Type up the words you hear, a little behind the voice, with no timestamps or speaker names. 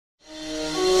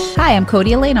Hi, I'm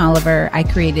Cody Elaine Oliver. I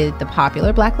created the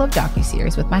popular Black Love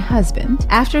docuseries with my husband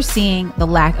after seeing the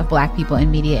lack of Black people in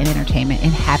media and entertainment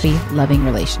in happy, loving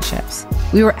relationships.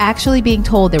 We were actually being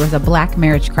told there was a Black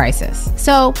marriage crisis.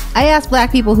 So I asked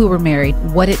Black people who were married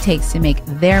what it takes to make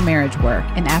their marriage work.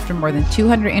 And after more than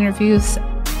 200 interviews,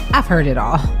 I've heard it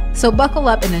all. So buckle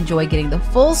up and enjoy getting the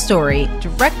full story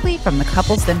directly from the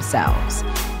couples themselves.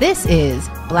 This is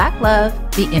Black Love,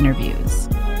 The Interviews.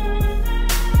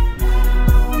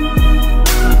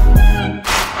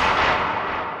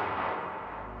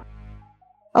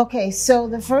 Okay, so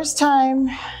the first time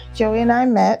Joey and I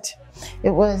met,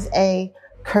 it was a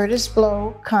Curtis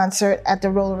Blow concert at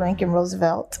the roller rink in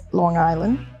Roosevelt, Long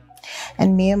Island.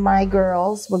 And me and my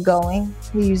girls were going.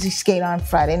 We usually skate on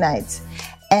Friday nights.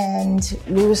 And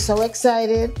we were so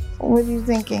excited. What are you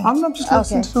thinking? I'm not just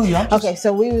listening to you. Okay,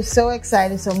 so we were so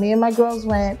excited. So me and my girls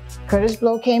went. Curtis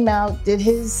Blow came out, did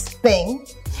his thing,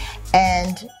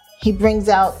 and he brings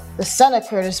out the son of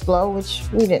Curtis Blow, which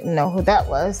we didn't know who that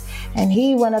was. And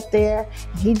he went up there,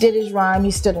 he did his rhyme. He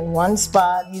stood in one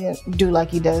spot. He didn't do like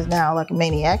he does now, like a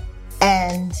maniac.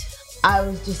 And I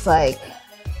was just like,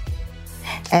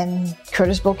 and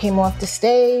Curtis Blow came off the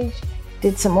stage,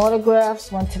 did some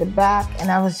autographs, went to the back, and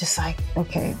I was just like,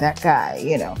 okay, that guy,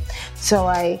 you know. So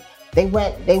they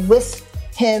whisked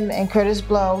him and Curtis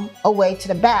Blow away to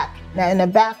the back. Now in the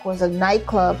back was a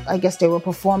nightclub, I guess they were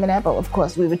performing at, but of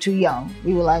course we were too young.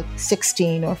 We were like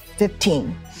 16 or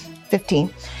 15.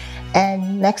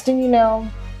 And next thing you know,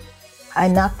 I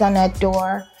knocked on that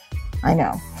door, I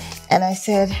know, and I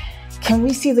said, can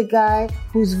we see the guy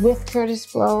who's with Curtis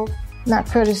Blow? Not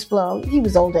Curtis Blow, he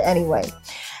was older anyway.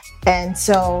 And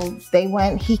so they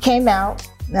went, he came out.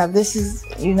 Now this is,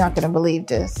 you're not gonna believe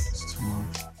this.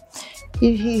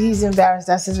 He's embarrassed.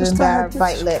 That's his embarrassed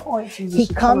bite lip. He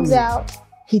comes out,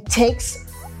 he gives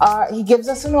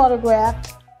us an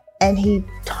autograph, and he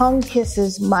tongue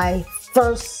kisses my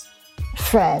first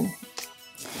friend.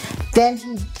 Then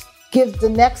he gives the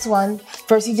next one.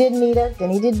 First he did Nita, then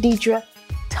he did Deidre,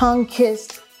 tongue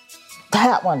kissed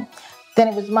that one. Then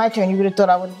it was my turn. You would have thought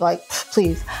I would have like,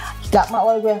 please. He got my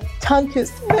autograph, tongue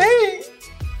kissed me.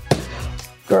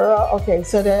 Girl, okay,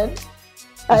 so then,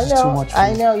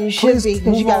 I know, you should be,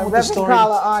 because you got a Reverend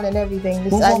collar on and everything.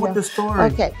 Move on with the story.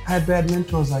 Okay. I had bad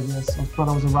mentors, I guess. I thought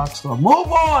I was a rock star. Move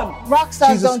on! Rock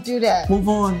stars don't do that. Move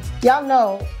on. Y'all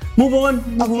know. Move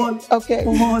on. Okay.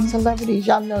 Move on. Celebrities,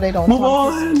 y'all know they don't Move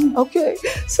talk. on. Okay.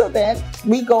 So then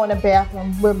we go in the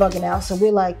bathroom. We're bugging out. So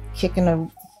we're like kicking the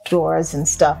doors and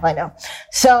stuff. I know.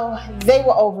 So they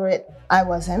were over it. I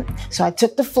wasn't. So I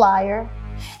took the flyer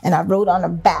and I wrote on the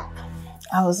back.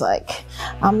 I was like,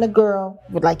 I'm the girl,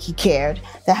 with like he cared,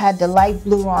 that had the light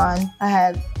blue on. I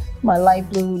had my light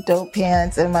blue dope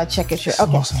pants and my checkered shirt. It's the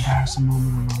most embarrassing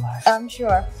moment of my life. I'm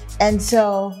sure. And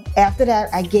so after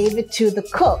that, I gave it to the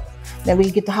cook. Then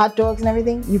we get the hot dogs and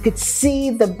everything. You could see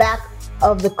the back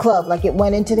of the club, like it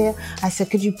went into there. I said,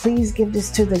 could you please give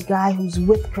this to the guy who's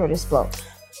with Curtis Blow?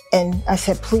 And I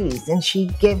said, please. And she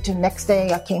gave it to the next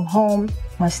day. I came home.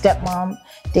 My stepmom,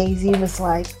 Daisy, was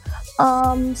like,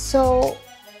 so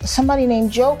somebody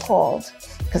named Joe called,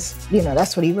 because, you know,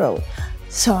 that's what he wrote.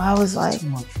 So I was like,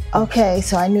 okay,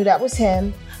 so I knew that was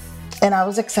him, and I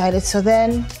was excited. So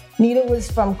then Nita was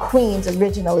from Queens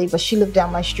originally, but she lived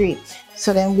down my street.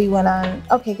 So then we went on,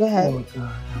 okay, go ahead.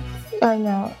 I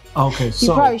know. Okay, so.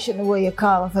 You probably shouldn't wear your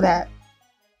collar for that.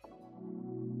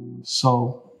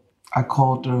 So I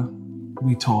called her,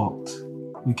 we talked,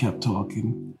 we kept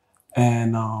talking,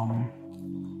 and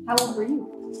how old were you?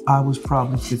 I was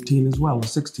probably 15 as well, or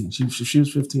 16. She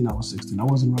was 15, I was 16. I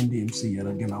wasn't Run DMC yet.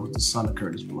 Again, I was the son of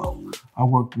Curtis Blow. I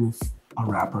worked with a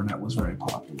rapper that was very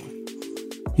popular.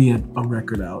 He had a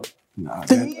record out. I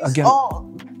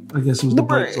guess it was the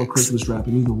Breaks or Christmas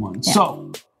Rapping, either one. Yeah.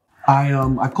 So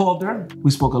I called her.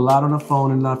 We spoke a lot on the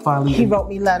phone, and I finally... He wrote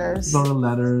me letters. Wrote her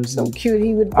letters. So cute.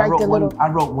 He would write I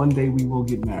wrote One Day We Will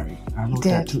Get Married. I wrote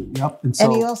that too. Yep.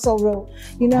 And he also wrote,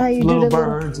 you know how you do the little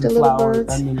birds?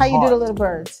 How you do the little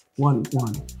birds? One.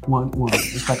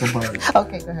 It's like a bird.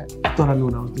 Okay, go ahead. I thought I knew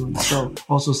what I was doing. So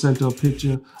also sent her a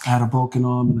picture. I had a broken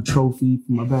arm and a trophy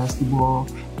from my basketball.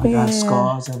 I got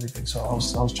scars, everything. So I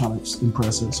was trying to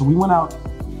impress her. So we went out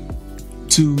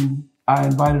I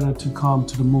invited her to come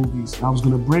to the movies. I was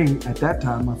gonna bring, at that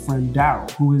time, my friend Daryl,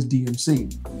 who is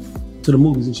DMC, to the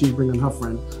movies, and she was bringing her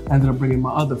friend. I ended up bringing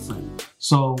my other friend.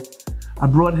 So I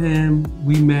brought him,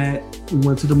 we met, we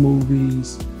went to the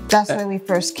movies. That's when we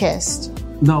first kissed.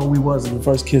 No, we wasn't. We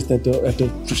first kissed at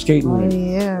the skating rink. Oh,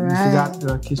 yeah, right. You forgot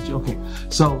that I kissed you? Okay.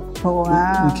 So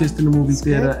we kissed in the movie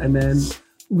theater, and then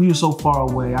we were so far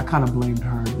away, I kind of blamed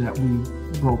her that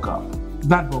we broke up.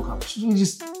 not broke up. We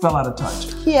just fell out of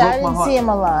touch. Yeah, I didn't see him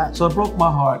a lot. So it broke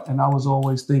my heart, and I was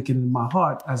always thinking in my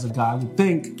heart, as a guy would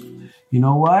think, you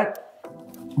know what?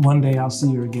 One day I'll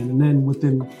see her again. And then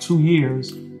within 2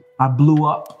 years, I blew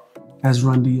up as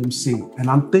Run DMC. And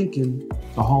I'm thinking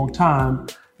the whole time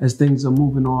as things are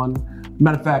moving on.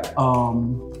 Matter of fact,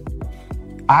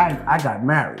 I got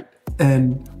married.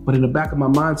 But in the back of my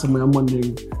mind somewhere, I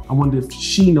wonder if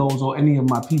she knows or any of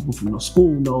my people from the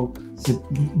school know that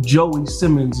Joey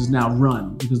Simmons is now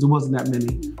Run, because there wasn't that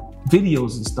many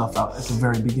videos and stuff out at the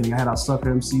very beginning. I had our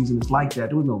Sucker MCs and it's like that.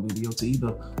 There was no video to either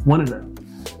one of them.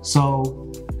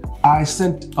 So I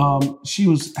sent, she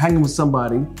was hanging with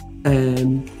somebody,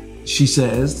 and she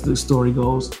says, the story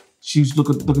goes, she was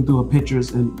looking through her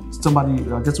pictures, and somebody,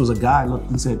 I guess it was a guy, looked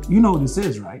and said, "You know who this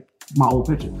is, right?" My old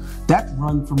picture. That's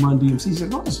Run from Run DMC. She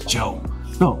said, "No, it's Joe."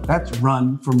 No, that's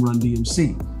Run from Run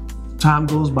DMC. Time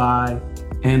goes by,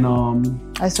 and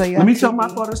I saw you. Let me tell my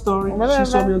part of the story. She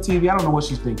saw me on TV. I don't know what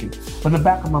she's thinking, but in the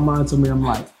back of my mind, to me, I'm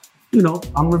like,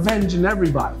 I'm revenging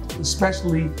everybody,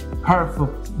 especially her for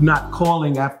not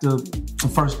calling after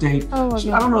the first date. Oh my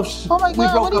God. I don't know if she, oh my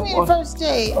God, what do you mean first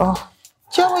date?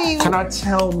 Joey. Can I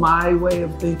tell my way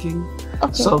of thinking?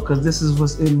 Okay. So, because this is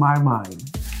what's in my mind.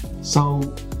 So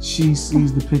she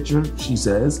sees the picture, she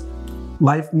says,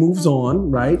 life moves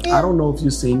on, right? Yeah. I don't know if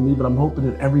you're seeing me, but I'm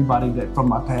hoping that everybody that from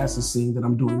my past is seeing that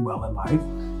I'm doing well in life,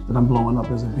 that I'm blowing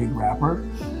up as a big rapper.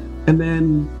 And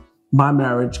then my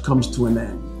marriage comes to an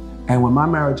end. And when my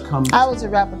marriage comes... I was a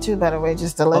rapper too, by the way,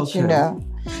 just to let you know.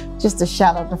 Just to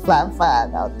shout out the Flat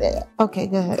Five out there. Okay,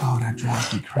 go ahead. Oh, that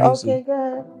drives me crazy. Okay, go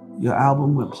ahead. Your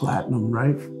album went platinum,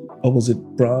 right? Or was it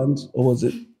bronze? Or was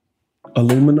it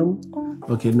aluminum?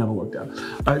 Okay, it never worked out.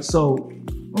 All right, so...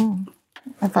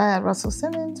 If I had Russell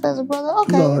Simmons as a brother,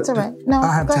 okay, it's all right. No,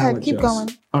 go ahead, keep going.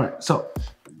 All right, so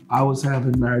I was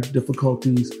having marriage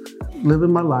difficulties,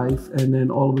 living my life, and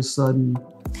then all of a sudden...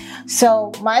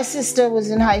 So my sister was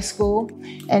in high school,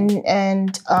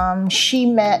 and she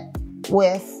met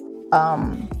with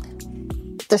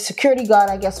the security guard.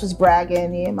 I guess was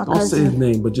bragging. Yeah, my cousin. Don't say his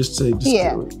name, but just say.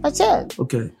 That's it.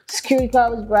 Okay. Security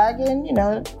guard was bragging.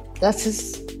 That's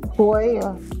his boy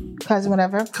or cousin,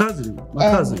 whatever.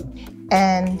 My cousin.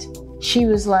 And she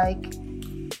was like,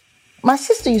 my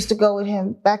sister used to go with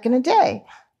him back in the day,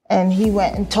 and he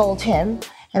went and told him,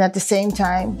 and at the same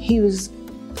time I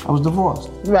was divorced.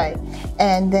 Right.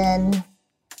 And then...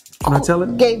 Can I tell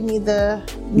it? Gave me the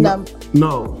number.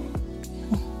 No.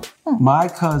 My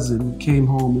cousin came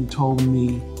home and told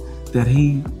me that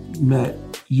he met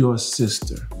your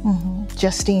sister. Mm-hmm.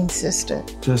 Justine's sister.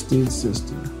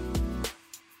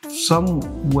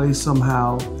 Some way,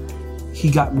 somehow, he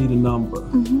got me the number.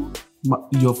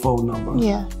 Mm-hmm. Your phone number.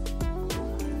 Yeah.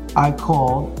 I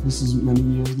called, this is many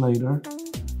years later,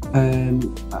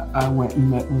 and I went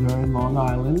and met with her in Long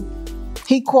Island.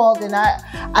 He called, and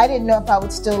I didn't know if I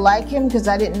would still like him, because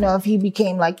I didn't know if he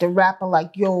became like the rapper,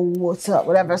 like, yo, what's up,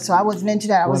 whatever. So I wasn't into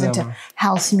that. I was into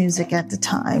house music at the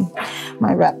time.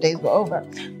 My rap days were over.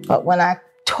 But when I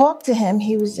talked to him,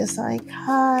 he was just like,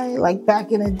 hi, like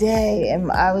back in the day.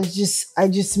 And I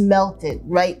just melted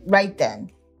right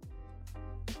then.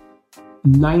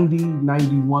 90,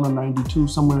 91 or 92,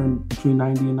 somewhere in between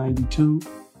 90 and 92,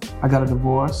 I got a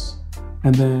divorce.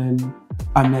 And then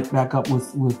I met back up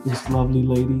with this lovely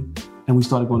lady, and we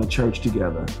started going to church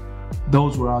together.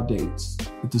 Those were our dates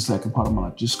at the second part of my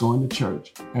life, just going to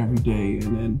church every day.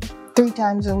 And then 3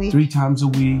 times a week. 3 times a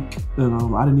weck.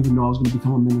 I didn't even know I was going to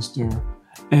become a minister.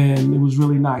 And it was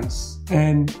really nice.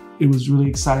 And it was really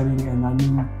exciting. And I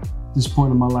knew at this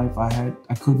point in my life, I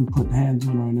couldn't put hands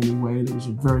on her in any way. It was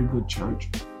a very good church,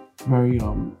 very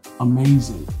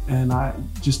amazing. And I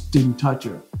just didn't touch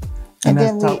her. And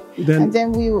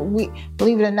then we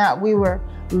believe it or not, we were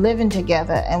living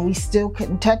together and we still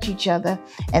couldn't touch each other.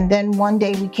 And then one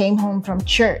day we came home from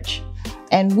church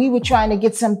and we were trying to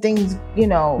get some things, we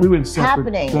were in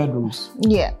separate happening. Bedrooms.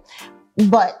 Yeah.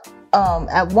 But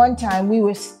at one time we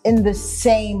were in the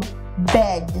same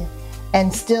bed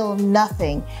and still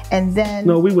nothing. And then...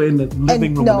 No, we were in the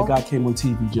living room when the guy came on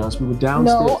TV, Just. We were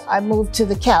downstairs. No, I moved to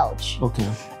the couch. Okay.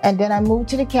 And then I moved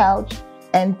to the couch.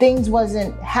 And things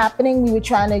wasn't happening. We were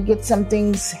trying to get some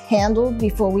things handled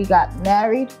before we got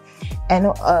married. And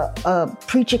a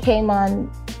preacher came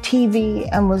on TV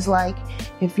and was like,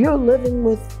 if you're living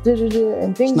with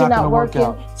and things are not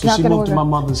working, it's not going to work out. To my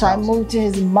mother's house. I moved to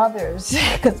his mother's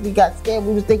because we got scared.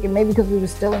 We were thinking maybe because we were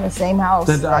still in the same house.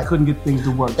 That I couldn't get things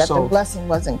to work. That the blessing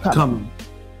wasn't coming.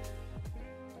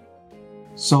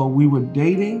 So we were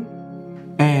dating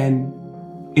and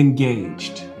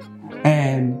engaged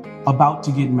and about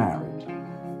to get married.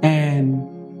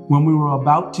 And When we were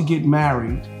about to get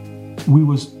married, we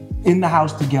was in the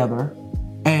house together,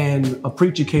 and a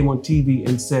preacher came on TV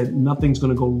and said, nothing's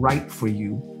going to go right for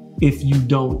you if you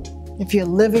don't. If you're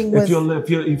living with... If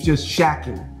you're just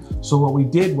shacking. So what we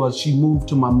did was she moved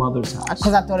to my mother's house.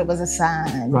 Because I thought it was a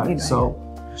sign. Right, so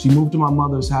she moved to my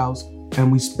mother's house,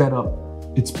 and we sped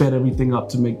everything up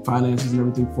to make finances and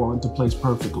everything fall into place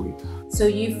perfectly. So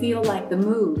you feel like the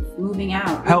moving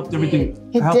out, helped everything.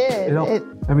 It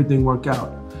helped everything work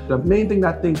out. The main thing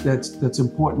I think that's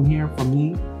important here for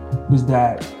me is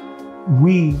that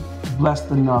we, blessed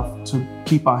enough to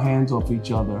keep our hands off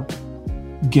each other,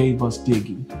 gave us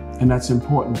Diggy. And that's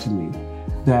important to me,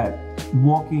 that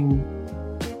walking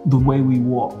the way we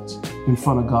walked in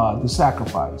front of God, the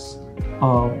sacrifice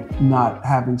of not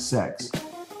having sex,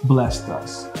 blessed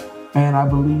us. And I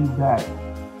believe that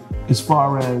as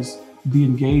far as the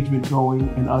engagement going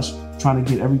and us trying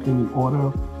to get everything in order,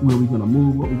 where we're gonna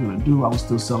move, what we're gonna do, I was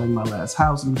still selling my last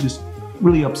house and just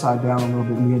really upside down a little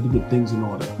bit, and we had to get things in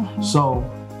order. Mm-hmm. So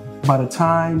by the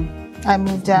time I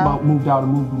moved out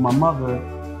and moved with my mother,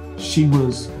 she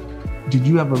was, did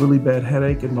you have a really bad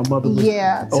headache? And my mother was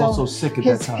also sick at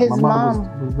that time. My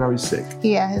mother was very sick.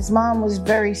 Yeah, his mom was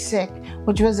very sick,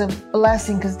 which was a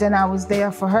blessing because then I was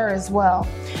there for her as well.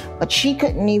 But she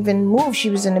couldn't even move.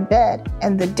 She was in a bed.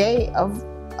 And the day of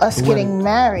us getting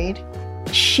married,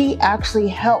 she actually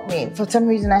helped me. For some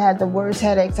reason, I had the worst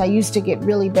headaches. I used to get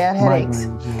really bad headaches.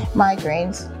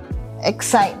 Migraines,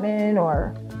 excitement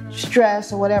or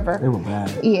stress or whatever. They were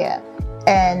bad. Yeah.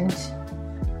 And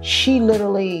she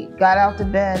literally got out the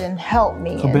bed and helped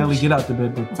me. So barely get out the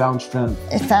bed, but found strength.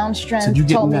 And found strength. So you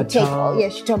get in that tub? Yeah,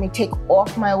 she told me take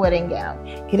off my wedding gown,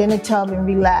 get in the tub and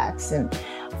relax, and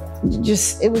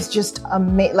it was just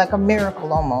like a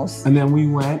miracle almost. And then we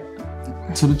went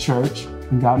to the church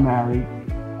and got married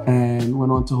and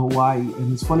went on to Hawaii.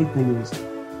 And the funny thing is,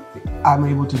 I'm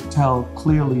able to tell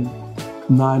clearly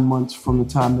 9 months from the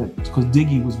time that, because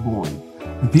Diggy was born,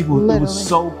 and people, it was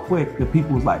so quick that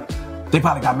people was like, they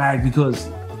probably got married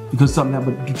because something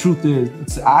happened. But the truth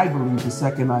is, I believe the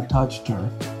second I touched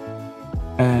her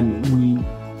and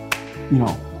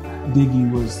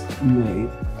Diggy was made.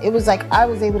 It was like I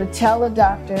was able to tell the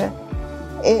doctor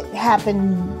it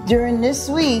happened during this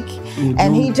week,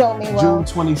 and he told me, well,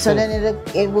 June 25th. So then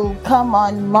it will come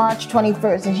on March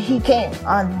 21st, and he came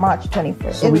on March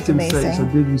 21st. So it we was can amazing. say, so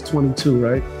Diggy's 22,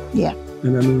 right? Yeah.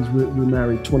 And that means we're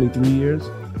married 23 years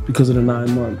because of the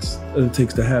 9 months that it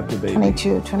takes to have the baby.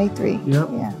 22, 23. Yep.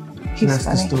 Yeah. That's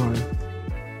funny. The story.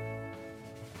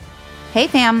 Hey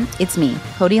fam, it's me,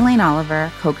 Cody Lane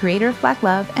Oliver, co-creator of Black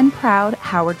Love and proud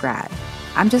Howard grad.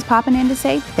 I'm just popping in to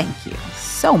say thank you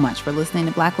so much for listening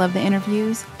to Black Love the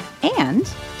Interviews,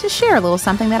 and to share a little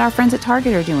something that our friends at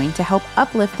Target are doing to help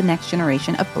uplift the next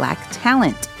generation of Black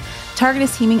talent. Target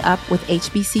is teaming up with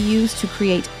HBCUs to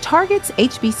create Target's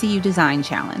HBCU Design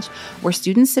Challenge, where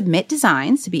students submit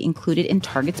designs to be included in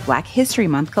Target's Black History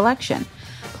Month collection.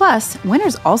 Plus,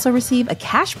 winners also receive a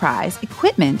cash prize,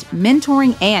 equipment,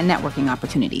 mentoring, and networking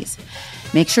opportunities.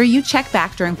 Make sure you check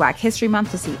back during Black History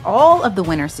Month to see all of the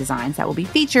winners' designs that will be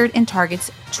featured in Target's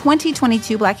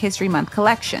 2022 Black History Month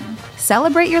collection.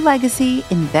 Celebrate your legacy,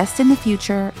 invest in the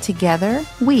future. Together,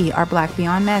 we are Black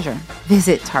Beyond Measure.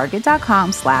 Visit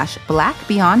target.com/Black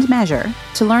Beyond Measure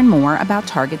to learn more about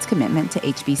Target's commitment to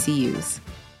HBCUs.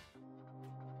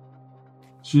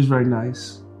 She was very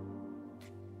nice,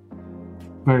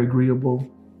 very agreeable,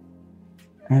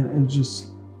 and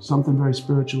just something very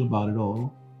spiritual about it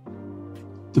all.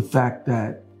 The fact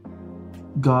that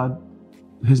God,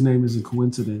 his name isn't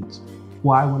coincidence.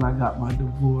 Why, when I got my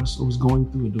divorce, or was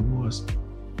going through a divorce,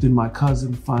 did my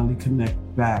cousin finally connect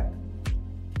back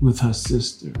with her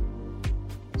sister?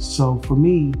 So for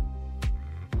me,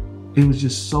 it was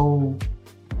just so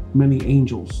many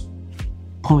angels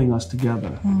pulling us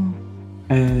together.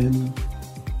 And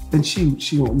she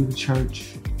went me to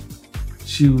church.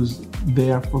 She was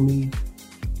there for me,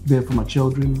 there for my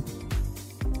children.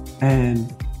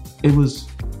 And it was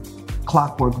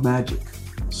clockwork magic.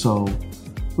 So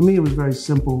for me, it was very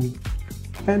simple.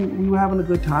 And we were having a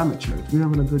good time at church. We were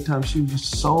having a good time. She was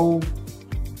just so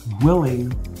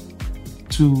willing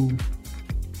to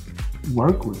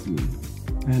work with me.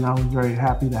 And I was very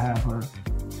happy to have her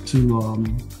to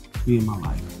be in my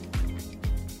life.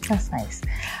 That's nice.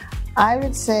 I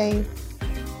would say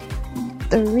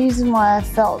the reason why I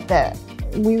felt that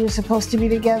we were supposed to be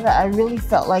together, I really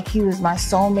felt like he was my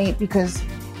soulmate because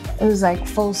it was like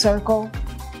full circle.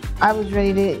 I was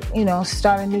ready to,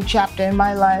 start a new chapter in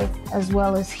my life as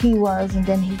well as he was, and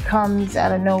then he comes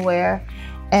out of nowhere.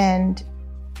 And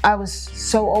I was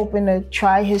so open to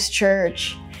try his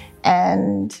church,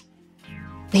 and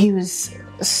he was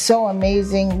so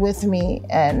amazing with me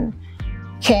and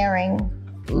caring,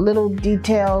 little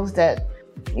details that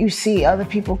you see other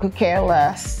people could care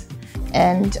less,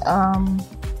 and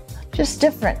just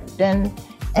different than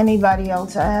anybody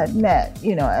else I had met,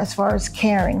 you know, as far as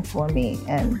caring for me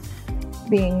and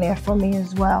being there for me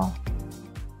as well.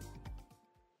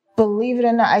 Believe it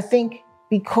or not, I think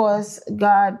because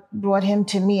God brought him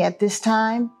to me at this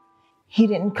time, he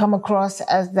didn't come across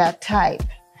as that type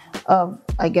of,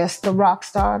 I guess, the rock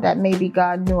star that maybe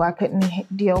God knew I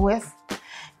couldn't deal with.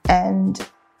 And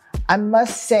I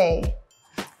must say,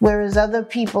 whereas other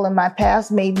people in my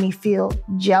past made me feel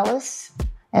jealous,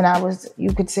 and I was,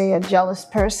 you could say, a jealous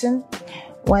person,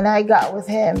 when I got with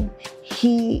him,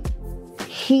 he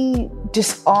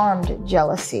disarmed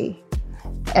jealousy.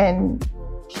 And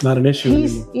it's not an issue.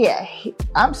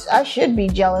 I should be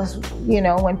jealous, you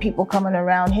know, when people coming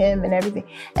around him and everything.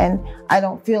 And I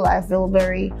feel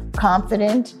very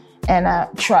confident and I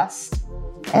trust.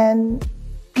 And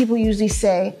people usually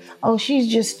say, oh, she's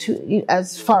just too,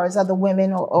 as far as other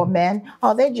women or men,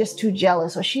 oh, they're just too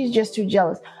jealous, or she's just too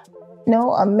jealous.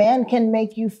 No, a man can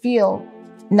make you feel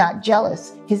not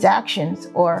jealous, his actions,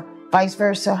 or vice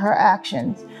versa, her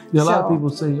actions. Yeah, a lot of people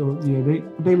say, oh, yeah,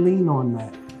 they lean on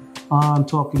that. I'm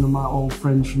talking to my old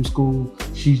friends from school,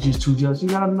 she's just too jealous. You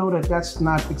gotta know that that's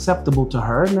not acceptable to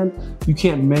her, and then you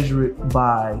can't measure it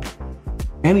by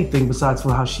anything besides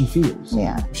for how she feels.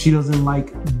 Yeah. If she doesn't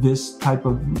like this type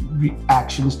of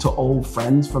reactions to old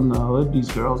friends from the hood, these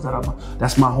girls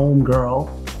that's my home girl.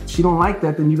 If she don't like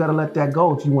that, then you gotta let that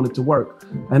go if you want it to work.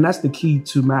 And that's the key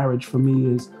to marriage for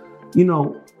me is, you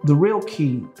know, the real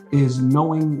key is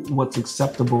knowing what's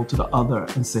acceptable to the other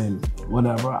and saying,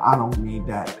 whatever, I don't need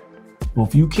that. Well,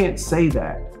 if you can't say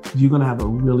that, you're gonna have a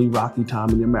really rocky time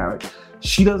in your marriage.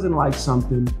 She doesn't like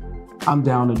something, I'm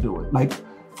down to do it. Like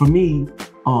for me,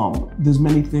 there's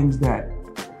many things that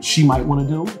she might wanna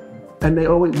do. And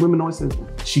women always say,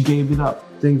 she gave it up.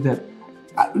 Things that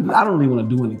I don't really wanna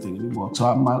do anything anymore. So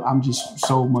I'm just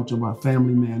so much of a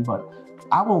family man, but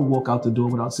I won't walk out the door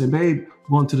without saying, babe,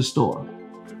 I'm going to the store.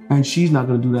 And she's not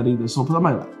gonna do that either. So I'm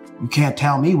like, you can't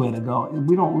tell me where to go.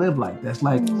 We don't live like that. It's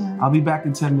like, I'll be back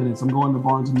in 10 minutes. I'm going to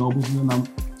Barnes and Nobles, and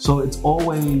so it's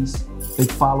always a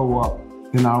follow-up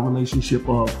in our relationship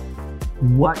of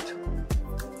what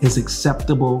is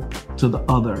acceptable to the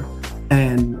other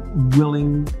and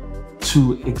willing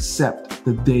to accept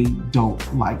that they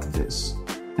don't like this.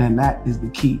 And that is the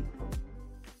key.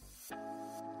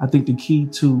 I think the key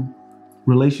to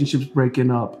relationships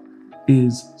breaking up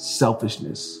is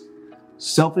selfishness.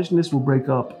 Selfishness will break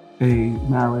up a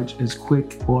marriage as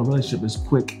quick, or a relationship as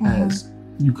quick as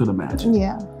you could imagine.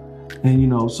 Yeah. And you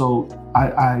know, so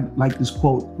I like this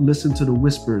quote, listen to the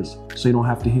whispers so you don't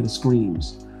have to hear the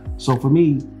screams. So for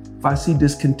me, if I see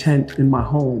discontent in my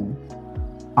home,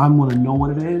 I'm gonna know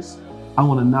what it is. I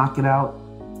wanna knock it out.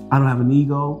 I don't have an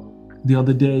ego. The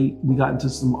other day, we got into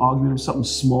some argument, something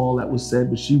small that was said,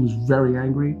 but she was very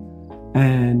angry.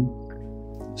 And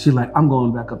she's like, I'm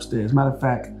going back upstairs. Matter of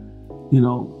fact, you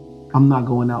know, I'm not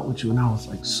going out with you. And I was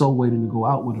like, so waiting to go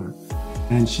out with her.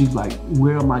 And she's like,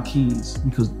 where are my keys?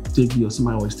 Because Diggy or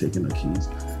somebody always taking her keys.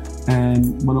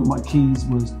 And one of my keys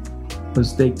was a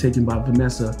mistake taken by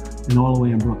Vanessa and all the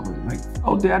way in Brooklyn. Like,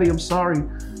 oh, Daddy, I'm sorry.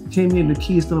 Came in, the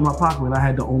key is still in my pocket, and I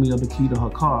had the only other key to her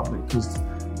car because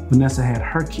Vanessa had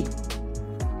her key.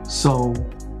 So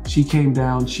she came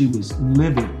down, she was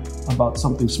livid about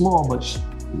something small, but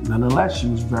nonetheless, she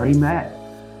was very mad.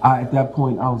 At that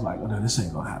point, I was like, oh, no, this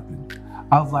ain't gonna happen.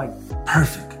 I was like,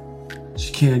 perfect,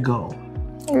 she can't go.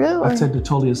 Really? I said to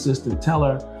Tolly assistant, tell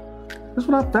her, that's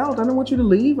what I felt. I didn't want you to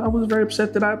leave. I was very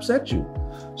upset that I upset you.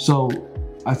 So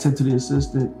I said to the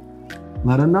assistant,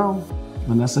 let her know,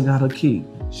 Vanessa got her key.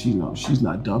 She knows, she's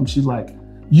not dumb. She's like,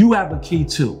 you have a key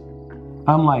too.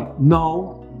 I'm like,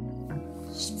 no,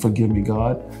 forgive me,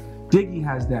 God. Diggy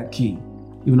has that key,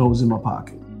 even though it was in my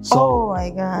pocket. So, oh my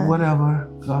God. Whatever,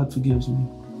 God forgives me.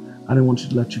 I didn't want you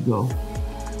to let you go.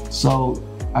 So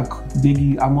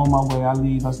Diggy, I'm on my way, I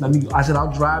leave. I said,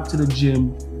 I'll drive to the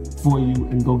gym for you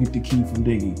and go get the key from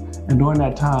Diggy. And during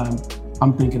that time,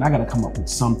 I'm thinking, I gotta come up with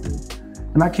something.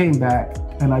 And I came back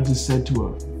and I just said to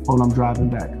her, oh, I'm driving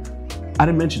back. I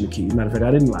didn't mention the key. Matter of fact,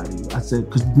 I didn't lie to you. I said,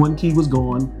 because one key was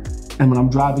gone. And when I'm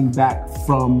driving back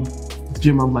from the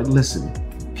gym, I'm like, listen,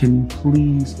 can you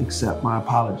please accept my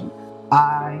apology?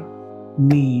 I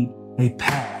need a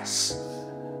pass.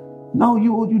 No,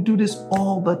 you do this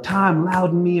all the time,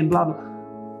 louding me and blah, blah.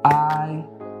 I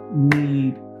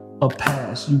need a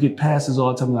pass. You get passes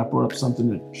all the time. And I brought up something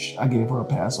that I gave her a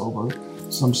pass over,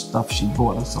 some stuff she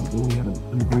bought or something. We had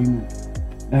an agreement.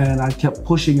 And I kept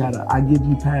pushing at her, I give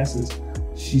you passes.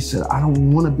 she said, I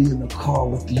don't want to be in the car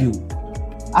with you.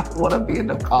 I don't want to be in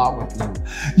the car with you.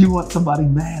 You want somebody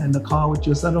mad in the car with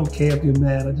you? So I don't care if you're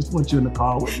mad. I just want you in the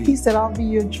car with me. He said, I'll be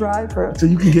your driver. So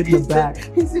you can get in the back.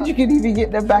 He said, you can even get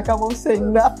in the back. I won't say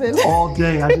nothing. All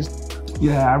day.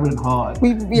 I went hard.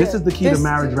 This is the key to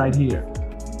marriage right here,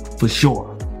 for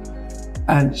sure.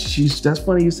 And that's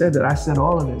funny you said that. I said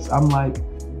all of this. I'm like,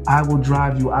 I will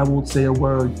drive you. I won't say a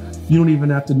word. You don't even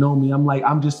have to know me. I'm like,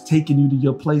 I'm just taking you to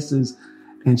your places.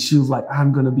 And she was like,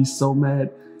 I'm going to be so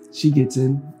mad. She gets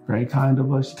in, very kind of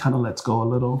her. She kind of lets go a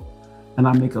little. And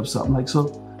I make up something like, so,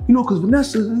 because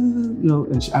Vanessa,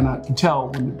 and I can tell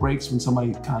when it breaks, when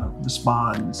somebody kind of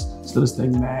responds instead of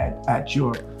staying mad at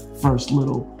your first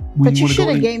little. But you should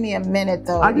have gave me a minute,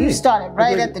 though. I did. You started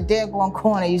right at the daggone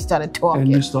corner. You started talking.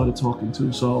 And you started talking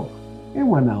too. So it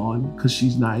went on because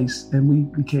she's nice. And we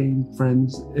became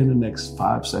friends in the next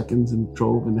 5 seconds and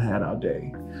drove and had our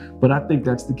day. But I think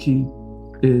that's the key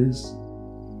is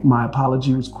my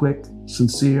apology was quick and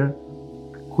sincere.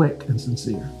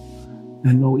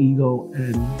 And no ego,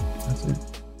 and that's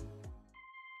it.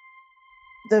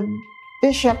 The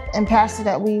bishop and pastor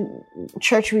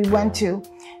church we went to,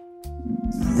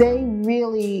 they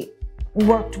really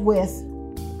worked with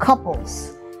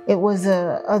couples. It was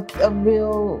a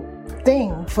real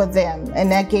thing for them,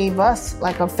 and that gave us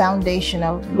like a foundation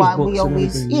of why we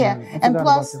always, and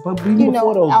plus,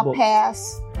 our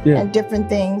past. Yeah. And different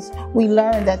things, we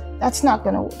learned that's not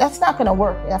gonna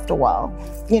work after a while,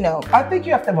 I think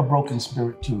you have to have a broken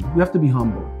spirit too. You have to be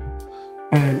humble,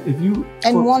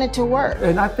 and want it to work.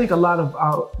 And I think a lot of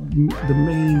the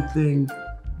main thing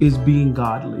is being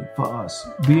godly for us.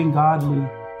 Being godly,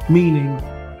 meaning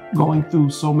going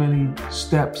through so many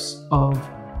steps of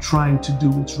trying to do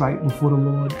what's right before the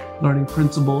Lord, learning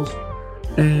principles,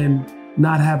 and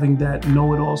not having that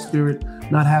know-it-all spirit,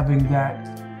 not having that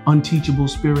unteachable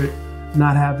spirit,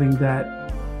 not having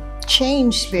that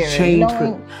change spirit.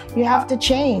 You have to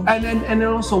change. And then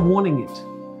also wanting it.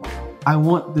 I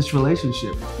want this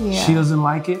relationship. Yeah. She doesn't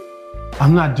like it.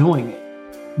 I'm not doing it.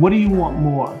 What do you want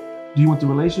more? Do you want the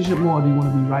relationship more, or do you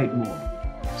want to be right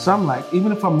more? So I'm like,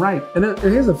 even if I'm right, and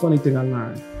here's a funny thing I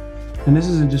learned, and this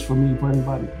isn't just for me, for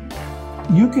anybody.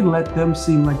 You can let them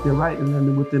seem like they're right, and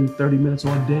then within 30 minutes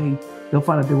or a day, they'll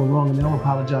find out they were wrong and they'll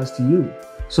apologize to you.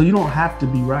 So you don't have to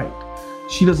be right.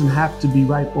 She doesn't have to be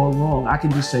right or wrong. I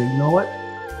can just say, you know what?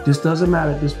 This doesn't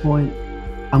matter at this point.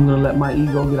 I'm gonna let my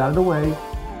ego get out of the way.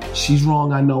 She's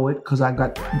wrong, I know it, because I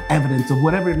got evidence of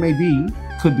whatever it may be,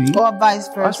 could be. Or vice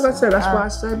versa. That's what I said, that's why I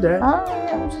said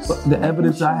that. But the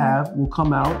evidence I have will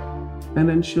come out, and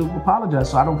then she'll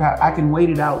apologize. So I can wait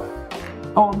it out.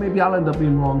 Oh, maybe I'll end up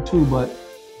being wrong too, but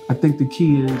I think the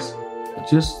key is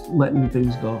just letting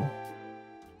things go.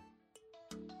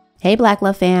 Hey, Black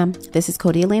Love fam. This is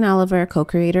Cody Elaine Oliver,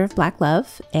 co-creator of Black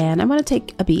Love, and I want to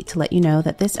take a beat to let you know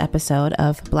that this episode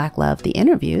of Black Love, The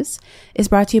Interviews, is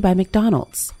brought to you by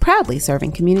McDonald's, proudly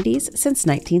serving communities since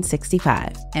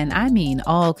 1965. And I mean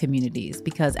all communities,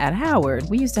 because at Howard,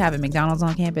 we used to have a McDonald's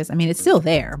on campus. I mean, it's still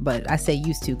there, but I say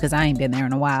used to because I ain't been there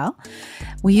in a while.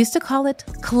 We used to call it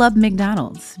Club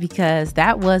McDonald's because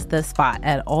that was the spot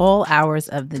at all hours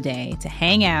of the day to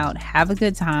hang out, have a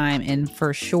good time, and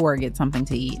for sure get something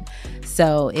to eat.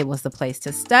 So it was the place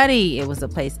to study. It was the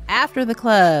place after the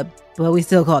club, but we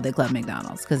still called it Club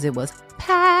McDonald's because it was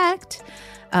packed,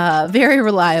 very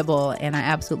reliable, and I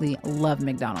absolutely love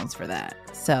McDonald's for that.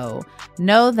 So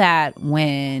know that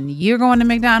when you're going to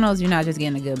McDonald's, you're not just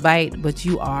getting a good bite, but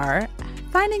you are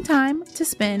finding time to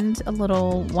spend a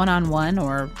little one-on-one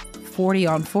or 40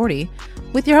 on 40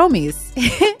 with your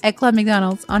homies at Club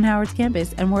McDonald's on Howard's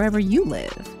campus and wherever you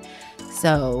live.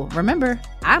 So remember,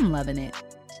 I'm loving it.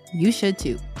 You should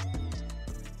too.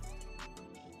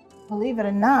 Believe it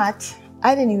or not,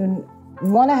 I didn't even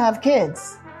want to have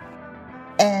kids.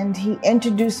 And he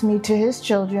introduced me to his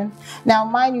children. Now,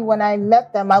 mind you, when I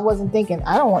met them, I wasn't thinking,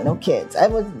 I don't want no kids.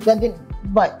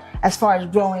 But as far as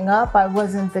growing up, I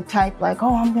wasn't the type like,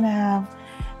 oh, I'm going to have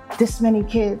this many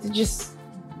kids. Just,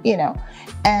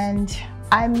 and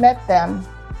I met them.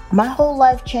 My whole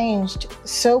life changed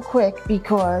so quick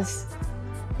because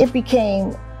it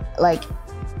became like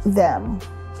them.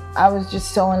 I was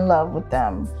just so in love with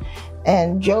them.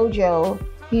 And Jojo,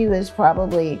 he was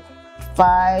probably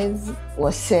 5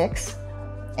 or 6.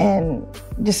 And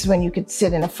this is when you could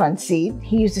sit in the front seat.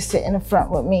 He used to sit in the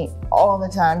front with me all the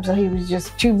time. So he was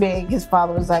just too big. His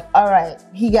father was like, all right,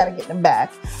 he got to get them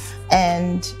back.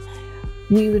 And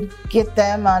we would get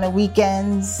them on the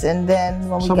weekends. And then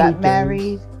when we got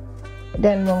married,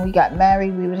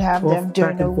 we would have them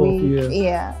during the week.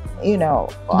 Yeah.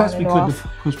 Best we could to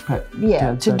push pet.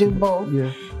 Yeah, to do both.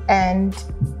 Yeah. And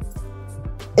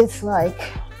it's like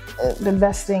the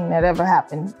best thing that ever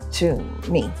happened to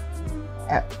me.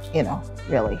 You know,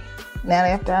 really. Now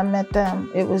after I met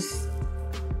them, it was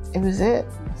it.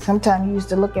 Sometimes he used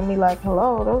to look at me like,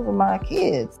 hello, those are my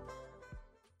kids.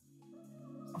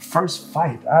 First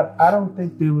fight. I don't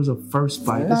think there was a first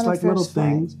fight. Not it's like little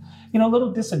things,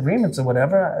 little disagreements or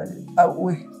whatever.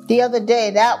 The other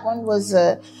day, that one was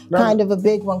kind of a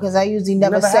big one because I usually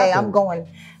never say happened.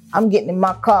 I'm getting in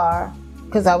my car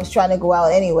because I was trying to go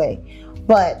out anyway.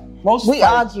 But Most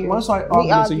arguments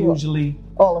are usually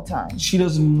all the time. She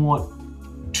doesn't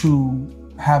want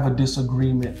to have a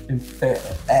disagreement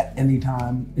at any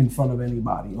time in front of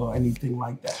anybody or anything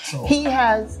like that. So he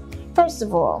has, first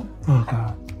of all, oh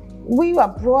God, we are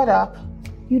brought up,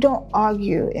 you don't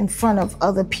argue in front of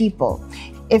other people.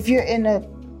 If you're in a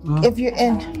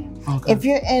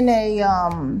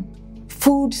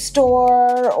food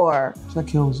store or that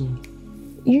kills her.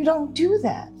 You don't do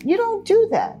that. You don't do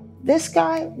that. This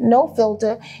guy, no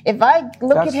filter. If I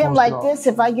look at him like this,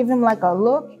 if I give him like a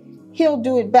look, he'll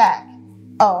do it back.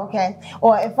 Oh, okay.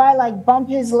 Or if I like bump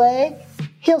his leg,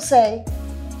 he'll say,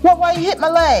 well, why you hit my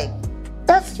leg?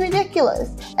 That's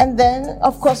ridiculous. And then,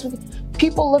 of course,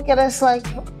 people look at us like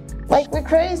we're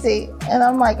crazy. And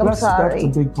I'm like, I'm sorry.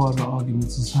 That's a big part of the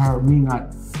arguments is me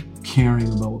not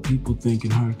caring about what people think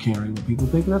and her caring what people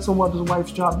think. That's what his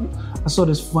wife's job. I saw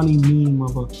this funny meme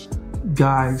of a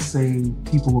guy saying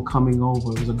people were coming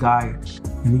over. It was a guy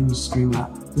and he was screaming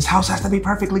out, this house has to be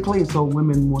perfectly clean. So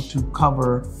women want to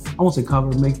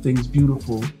make things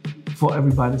beautiful for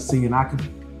everybody to see. And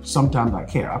sometimes I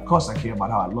care. Of course I care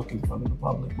about how I look in front of the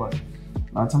public, but a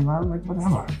lot of times I'm like,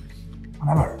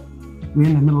 whatever. We're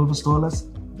in the middle of a store,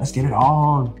 let's get it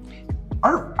on.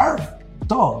 Earth,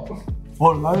 dog,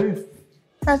 for life.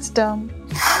 That's dumb.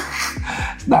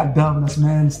 It's not dumb, that's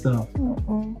man stuff.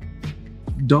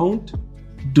 Don't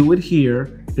do it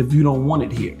here if you don't want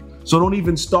it here. So don't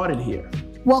even start it here.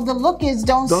 Well, the look is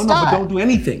don't start. No, but don't do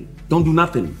anything. Don't do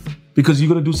nothing. Because you're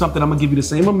gonna do something, I'm gonna give you the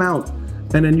same amount,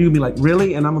 and then you'll be like,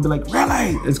 really? And I'm gonna be like,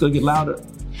 really? It's gonna get louder.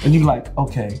 And you're like,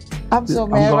 okay. I'm so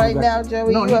mad right now,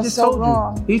 Joey. No, you are so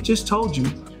wrong. He just told you,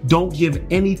 don't give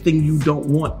anything you don't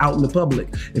want out in the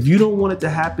public. If you don't want it to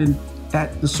happen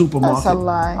at the supermarket. That's a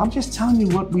lie. I'm just telling you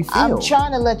what we feel. I'm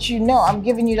trying to let you know. I'm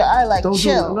giving you the eye like don't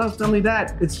chill. Not only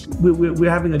that, we're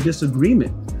having a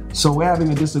disagreement. So we're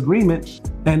having a disagreement,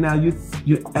 and now you're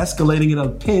escalating it at a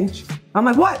pinch. I'm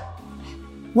like, what?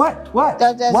 What?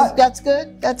 That's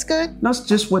good? That's good? That's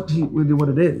just what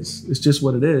it is. It's just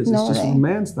what it is. No, it's just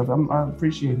man stuff. I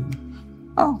appreciate it.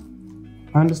 Oh.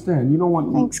 I understand. You don't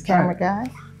want... Thanks, camera guy.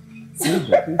 He's a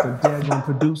daggone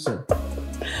producer.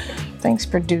 Thanks,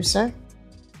 producer.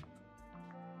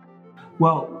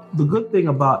 Well, the good thing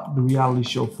about the reality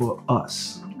show for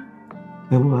us,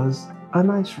 it was a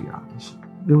nice reality show.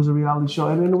 It was a reality show,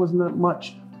 and then there was not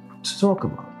much to talk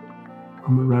about.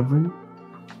 I'm a reverend.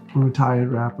 I'm a retired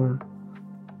rapper.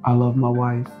 I love my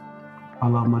wife. I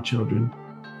love my children.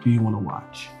 Do you want to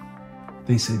watch?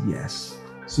 They said yes.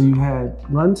 So you had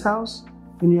Run's House,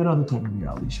 and you had other type of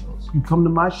reality shows. You come to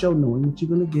my show knowing that you're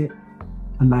going to get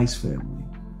a nice family.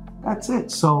 That's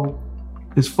it. So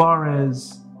as far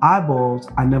as eyeballs,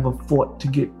 I never fought to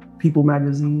get People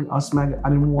Magazine, Us Magazine. I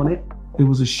didn't want it. It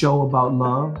was a show about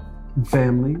love and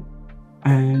family,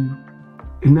 and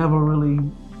it never really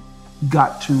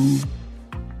got to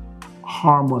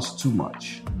harm us too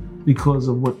much because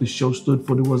of what the show stood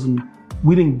for.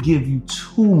 We didn't give you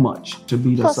too much to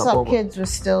beat us up over. Plus our kids were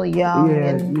still young.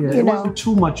 Yeah. It wasn't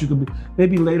too much. You could be,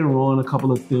 maybe later on a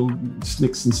couple of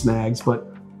snicks and snags, but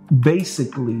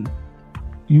basically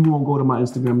you won't go to my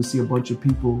Instagram and see a bunch of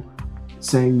people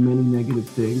saying many negative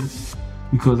things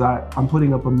because I'm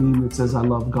putting up a meme that says I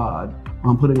love God.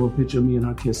 I'm putting up a picture of me and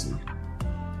her kissing.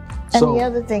 And the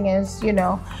other thing is,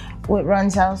 with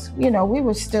Run's House, we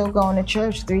were still going to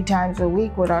church 3 times a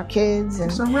week with our kids.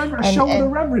 And, it's a show with a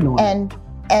reverend on it.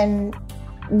 And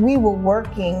we were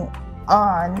working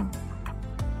on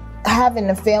having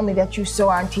the family that you saw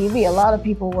on TV. A lot of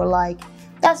people were like,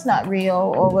 that's not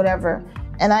real or whatever.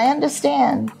 And I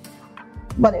understand,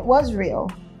 but it was real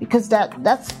because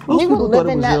we were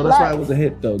living that life. That's why it was a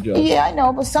hit though, Joe. Yeah, I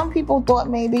know, but some people thought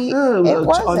maybe it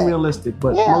wasn't. Unrealistic,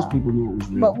 but most people knew it was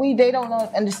real. But they don't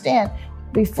understand.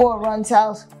 Before Run's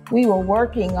House, we were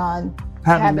working on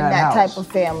having that type of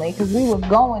family because we were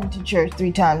going to church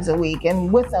 3 times a week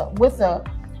and with a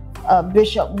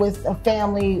bishop with a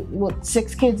family with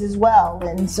 6 kids as well.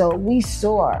 And so we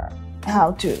saw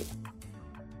how to.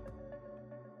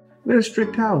 We had a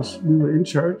strict house. We were in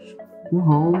church, we were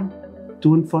home,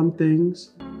 doing fun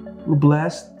things. We're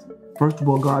blessed. First of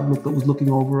all, God was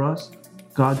looking over us.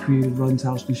 God created Run's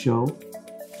House, the show.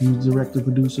 He was director,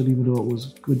 producer, even though it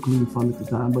was good, clean fun at the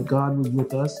time. But God was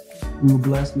with us. We were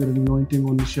blessed with an anointing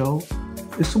on the show.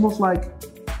 It's almost like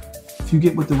if you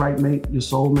get with the right mate, your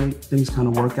soulmate, things kind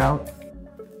of work out.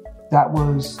 That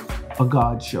was a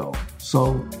God show.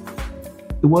 So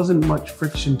it wasn't much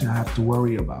friction to have to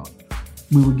worry about.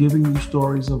 We were giving you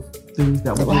stories of things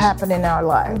that were happening in our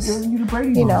lives. Giving you the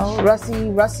Brady you know,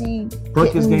 Russie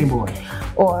broke his Game Boy,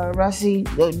 or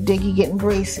Diggy getting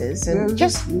braces, and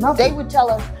just nothing. They would tell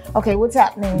us, okay, what's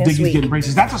happening this Diggy's week? getting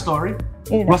braces. That's a story.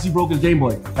 You know. Russie broke his Game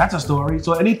Boy. That's a story.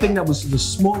 So anything that was the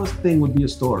smallest thing would be a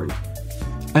story,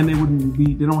 and they wouldn't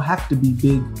be. They don't have to be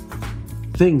big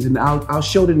things. And our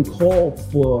show didn't call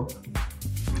for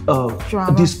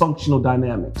dysfunctional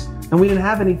dynamics, and we didn't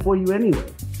have any for you anyway.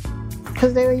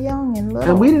 Because they were young and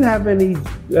little. And we didn't have any,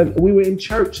 we were in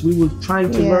church. We were trying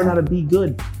to learn how to be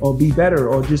good or be better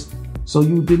or just, so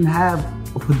you didn't have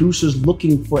producers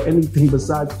looking for anything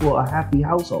besides for a happy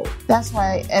household. That's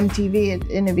why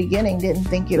MTV in the beginning didn't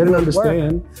think it would work. They didn't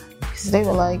understand. Because they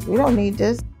were like, we don't need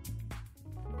this.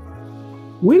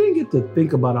 We didn't get to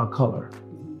think about our color.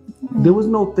 Mm-hmm. There was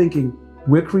no thinking,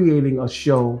 we're creating a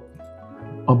show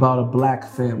about a Black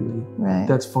family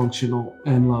that's functional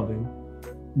and loving.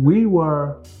 We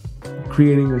were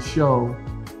creating a show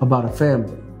about a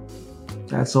family.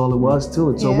 That's all it was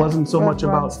to it. So it wasn't so much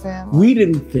about, we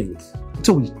didn't think,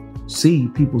 until we see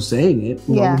people saying it,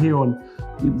 you know, we hear on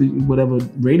whatever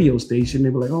radio station, they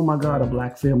were like, oh my God, a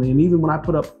Black family. And even when I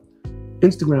put up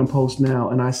Instagram posts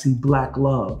now and I see Black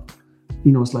love,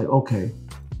 you know, it's like, okay,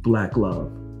 Black love.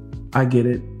 I get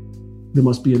it. There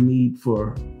must be a need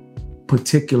for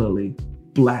particularly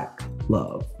Black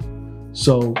love.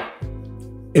 So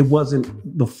it wasn't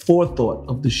the forethought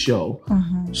of the show.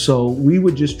 Mm-hmm. So we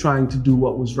were just trying to do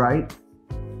what was right.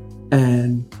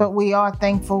 But we are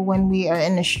thankful when we are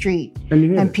in the street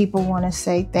and people want to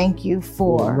say thank you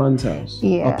for Run's House,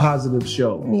 a positive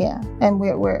show. Yeah, and we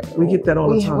get that all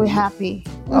the time. We're happy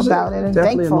about it and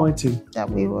thankful that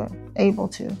we were able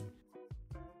to.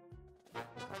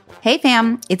 Hey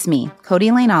fam, it's me,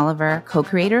 Cody Lane Oliver,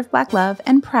 co-creator of Black Love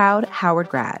and proud Howard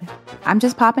grad. I'm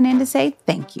just popping in to say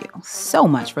thank you so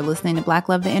much for listening to Black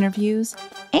Love the Interviews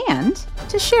and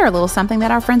to share a little something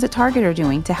that our friends at Target are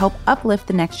doing to help uplift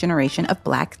the next generation of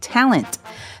Black talent.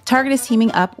 Target is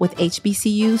teaming up with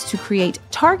HBCUs to create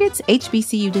Target's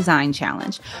HBCU Design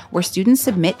Challenge, where students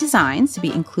submit designs to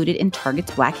be included in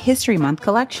Target's Black History Month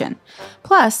collection.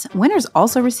 Plus, winners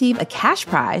also receive a cash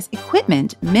prize,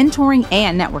 equipment, mentoring,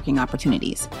 and networking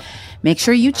opportunities. Make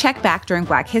sure you check back during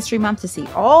Black History Month to see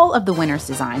all of the winners'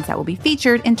 designs that will be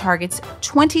featured in Target's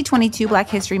 2022 Black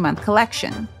History Month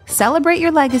collection. Celebrate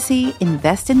your legacy,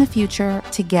 invest in the future.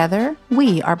 Together,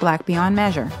 we are Black Beyond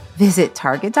Measure. Visit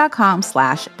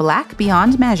target.com/Black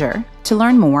Beyond Measure to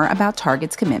learn more about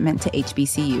Target's commitment to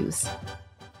HBCUs.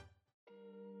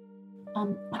 How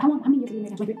many years have you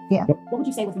been married? Yeah. What would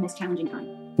you say was the most challenging time?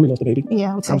 When we lost the baby.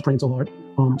 Yeah, I would say. I was praying so hard.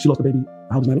 She lost the baby.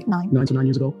 I was married. 9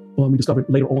 years ago. We discovered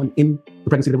later on in the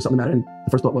pregnancy there was something the matter. And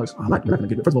the first thought was, we're not going to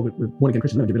get rid. First of all, we're born again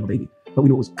Christians, we're not going to get rid of a baby. But we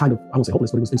knew it was kind of, I won't say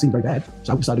hopeless, but it seemed very bad.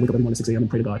 So I decided to wake up every morning at 6 a.m. and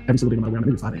pray to God every single day no matter where I'm,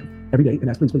 maybe 5 a.m. every day and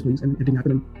ask, please, please, please. And it didn't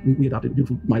happen. And we adopted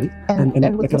beautiful Miley.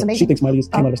 And what's amazing, she thinks Miley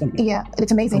came out of her stomach. Yeah,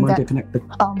 it's amazing that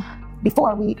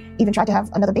before we even tried to have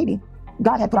another baby,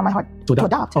 God had put on my heart to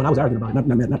adopt. Oh, and I was arrogant about it,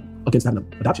 not against having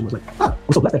an adoption. I was like,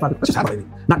 we're so blessed that let's just have a baby.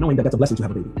 Not knowing that that's a blessing to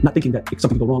have a baby. Not thinking that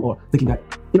something can go wrong or thinking that,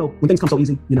 you know, when things come so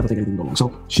easy, you never think anything can go wrong.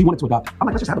 So she wanted to adopt. I'm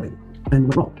like, let's just have a baby. And we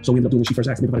went wrong. So we ended up doing what she first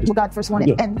asked me. Well, God first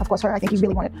wanted, and of course her, I think he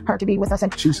really wanted her to be with us.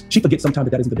 And she forgets sometimes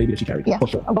that isn't the baby that she carried. Yeah, for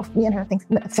sure. Both me and her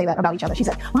say that about each other. She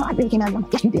said, well, I really came out of you.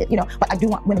 Yes, you did, you know. But I do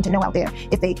want women to know out there,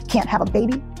 if they can't have a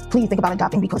baby, please think about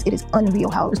adopting because it is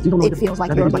unreal how it feels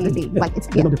like your baby. Like it's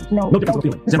no difference. No difference in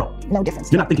feeling. Zero. No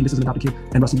difference. You're not thinking this is an adopted kid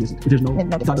and Russie isn't. There's no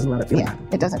God doesn't allow that feeling. Yeah,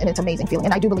 it doesn't, and it's an amazing feeling.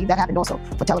 And I do believe that happened also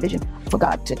for television, for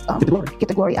God to get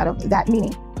the glory out of that,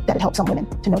 meaning that it helps some women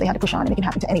to know they had to push on and it can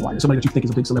happen to anyone. Somebody that you think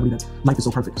is a big celebrity, that life is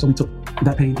so perfect. So we took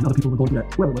that pain and other people were going through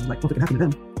that. Whoever was like, well, if it can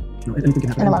happen to them, you know, anything can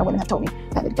happen. And a lot of women have told me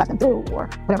that it got them through or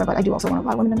whatever, but I do also want a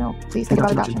lot of women to know, please think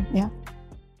about adoption. Yeah.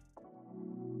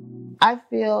 I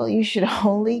feel you should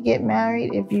only get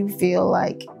married if you feel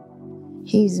like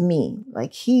he's me.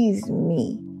 Like he's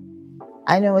me.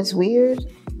 I know it's weird,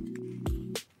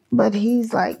 but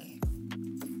he's like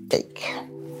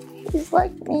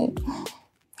me.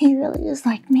 He really is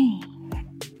like me.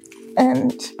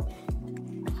 And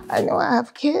I know I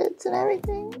have kids and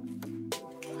everything,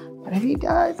 but if he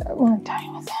dies, I want to die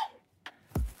with him.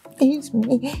 He's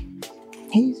me.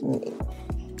 He's me.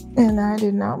 And I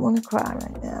did not want to cry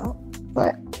right now,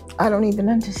 but I don't even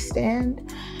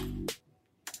understand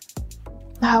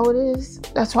how it is.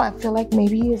 That's why I feel like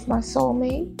maybe he is my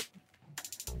soulmate.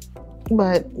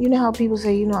 But you know how people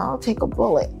say, I'll take a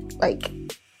bullet, like,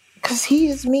 because he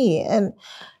is me. And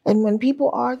when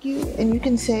people argue and you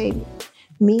can say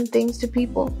mean things to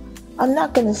people, I'm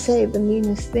not going to say the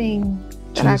meanest thing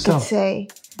that I could say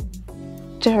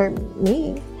to hurt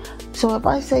me. So if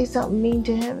I say something mean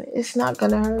to him, it's not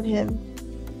going to hurt him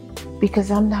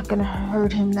because I'm not going to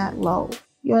hurt him that low.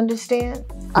 You understand?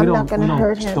 I'm not going to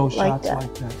hurt him like that.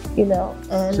 And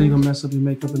so you're going to mess up your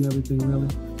makeup and everything, really?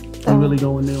 You really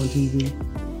going there on TV?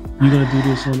 You're going to do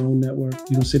this on the own network? You're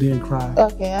going to sit here and cry?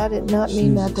 Okay, I did not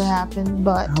mean that to happen,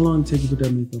 but... How long did it take you to put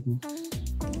that makeup on?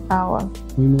 Hour.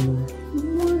 We move on.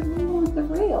 We want the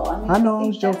real. I know, I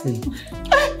was joking.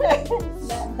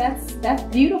 That's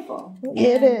beautiful.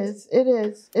 It is. It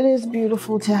is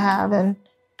beautiful to have, and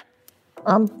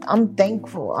I'm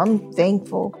thankful. I'm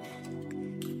thankful,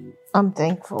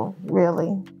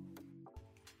 really.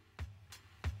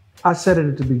 I said it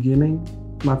at the beginning.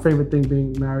 My favorite thing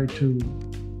being married to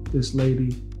this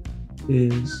lady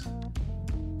is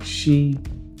she's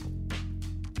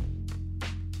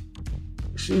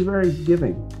very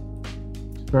giving.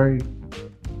 Very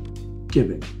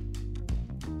giving.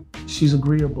 She's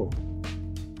agreeable.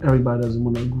 Everybody doesn't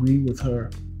want to agree with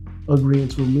her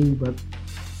agreeance with me, but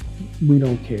we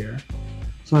don't care.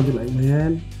 So I'd be like,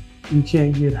 man, you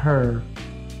can't get her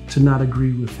to not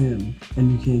agree with him,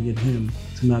 and you can't get him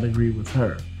to not agree with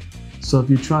her. So if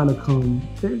you're trying to come,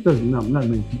 not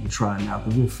many people try now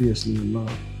because we're fiercely in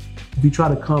love. If you try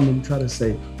to come and try to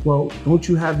say, well, don't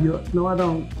you have your, no, I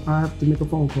don't. I have to make a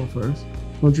phone call first.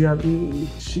 Don't you have,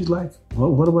 she's like,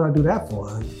 well, what would I do that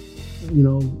for?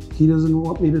 He doesn't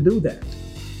want me to do that.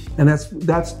 And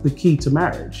that's the key to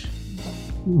marriage.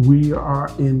 We are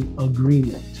in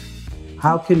agreement.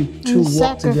 How can two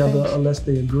walk together unless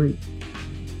they agree?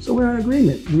 So we're in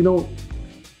agreement.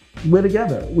 We're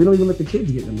together. We don't even let the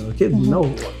kids get to know. The kids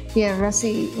know. Yeah,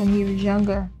 Russie, when he was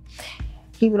younger,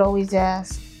 he would always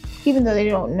ask, even though they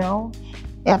don't know,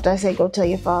 after I say, go tell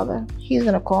your father, he's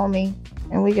going to call me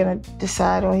and we're going to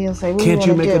decide, or he'll say, what can't do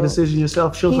you make do? A decision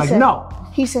yourself? She was like, no.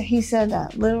 He said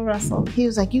that, little Russell. He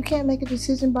was like, you can't make a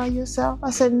decision by yourself?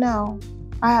 I said, no,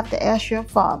 I have to ask your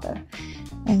father.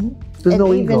 There's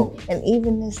no ego. And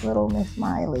even this little Miss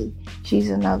Miley, she's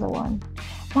another one.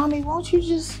 Mommy, won't you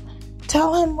just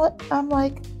tell him what? I'm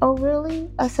like, oh, really?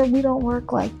 I said, we don't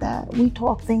work like that. We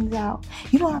talk things out.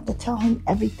 You don't have to tell him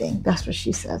everything. That's what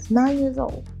she says. 9 years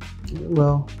old.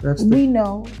 Well, we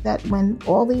know that when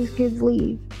all these kids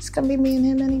leave, it's going to be me and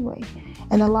him anyway.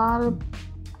 And a lot of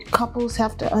couples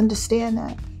have to understand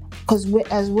that. Because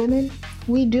as women,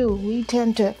 we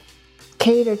tend to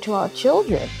cater to our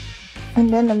children. And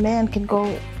then the man can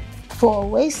go for a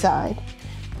wayside.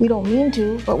 We don't mean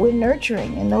to, but we're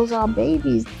nurturing, and those are our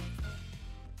babies.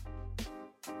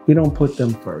 We don't put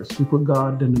them first. We put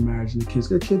God, then the marriage and the kids.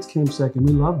 The kids came second.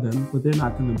 We love them, but they're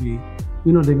not going to be,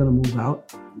 we know they're going to move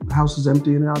out. The house is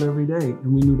emptying out every day,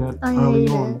 and we knew that early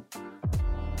on.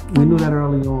 We knew that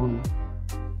early on.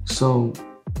 So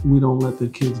we don't let the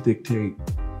kids dictate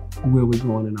where we're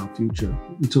going in our future.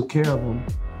 We took care of them,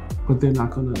 but they're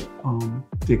not going to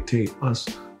dictate us.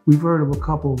 We've heard of a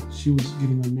couple, she was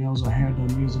getting her nails or hair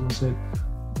done years ago, said,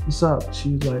 what's up?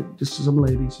 She was like, this is some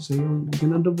lady. She said, we're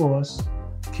getting a divorce.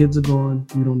 Kids are gone.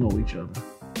 We don't know each other.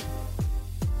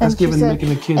 That's making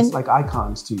the kids like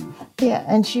icons to you. Yeah,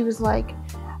 and she was like,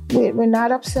 we're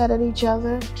not upset at each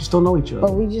other. Just don't know each other.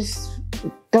 But we just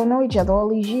don't know each other all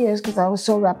these years because I was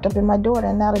so wrapped up in my daughter.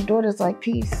 And now the daughter's like,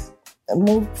 peace.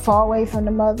 Moved far away from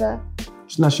the mother.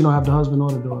 Now she don't have the husband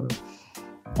or the daughter.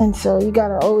 And so you got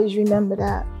to always remember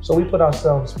that. So we put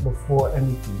ourselves before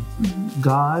anything. Mm-hmm.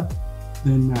 God,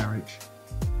 then marriage.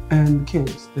 And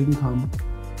kids, they can come.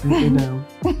 They down.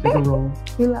 They can roll.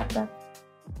 We love that.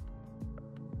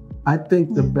 I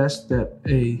think the best that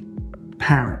a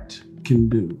parent can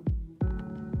do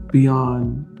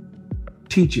beyond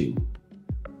teaching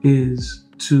is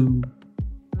to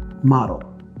model.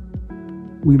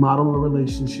 We model a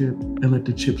relationship and let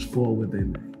the chips fall where they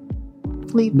may.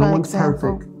 Lead by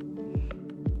example. Perfect.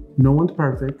 No one's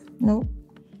perfect. Nope.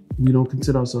 We don't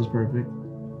consider ourselves perfect.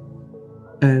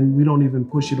 And we don't even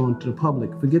push it onto the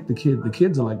public. Forget the kid. The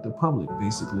kids are like the public,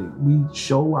 basically. We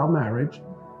show our marriage.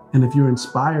 And if you're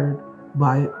inspired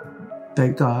by it,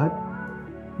 thank God.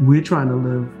 We're trying to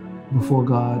live before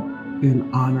God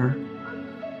in honor.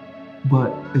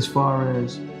 But as far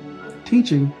as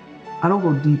teaching, I don't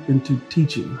go deep into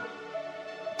teaching.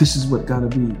 This is what gotta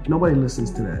be. Nobody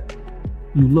listens to that.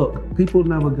 You look, people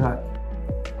never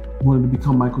wanted to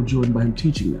become Michael Jordan by him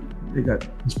teaching them. They got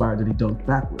inspired that he dunked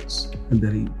backwards and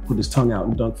that he put his tongue out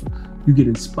and dunked. You get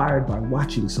inspired by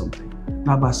watching something,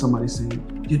 not by somebody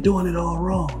saying, you're doing it all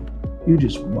wrong. You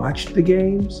just watch the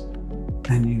games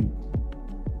and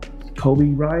Kobe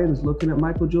Bryant is looking at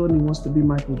Michael Jordan, he wants to be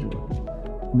Michael Jordan.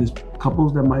 And there's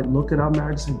couples that might look at our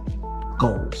marriage and say,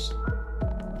 goals.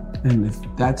 And if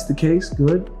that's the case,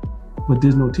 good. But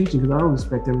there's no teaching because I don't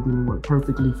expect everything to work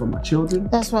perfectly for my children.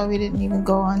 That's why we didn't even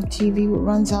go on TV with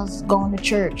Run's House going to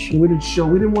church. We didn't show,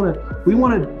 we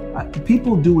wanted,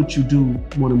 people do what you do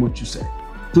more than what you say.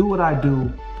 Do what I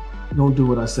do, don't do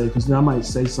what I say, because then I might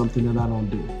say something that I don't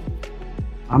do.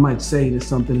 I might say there's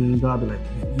something and then God be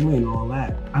like, you ain't all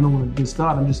that. I don't want to diss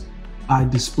God, I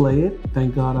display it.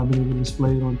 Thank God I've been able to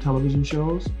display it on television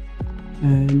shows.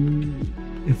 And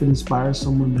if it inspires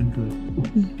someone, then good.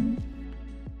 Mm-hmm.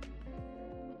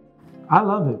 I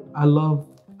love it.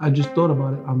 I just thought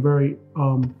about it. I'm very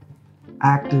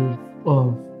active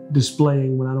of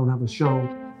displaying when I don't have a show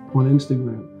on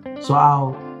Instagram. So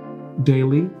I'll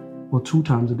daily or 2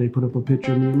 times a day put up a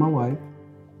picture of me and my wife,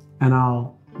 and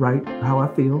I'll write how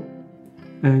I feel.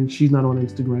 And she's not on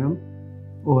Instagram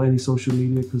or any social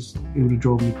media because it would have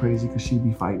drove me crazy because she'd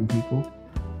be fighting people.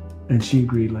 And she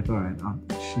agreed, like, all right,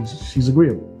 she's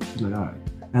agreeable. She's like, all right.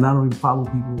 And I don't even follow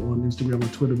people on Instagram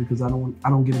or Twitter because I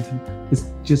don't get into,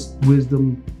 it's just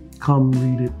wisdom, come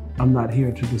read it. I'm not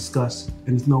here to discuss,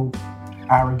 and it's no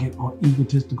arrogant or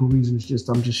egotistical reason. It's just,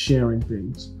 I'm just sharing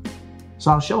things.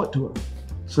 So I'll show it to her.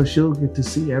 So she'll get to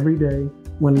see every day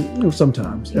when,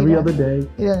 sometimes, every other day.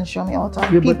 He doesn't show me all the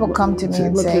time. People come to me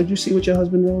and say, did you see what your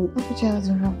husband wrote? Look what your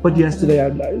husband wrote. But yesterday, a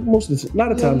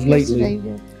lot of times lately.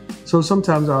 So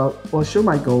sometimes she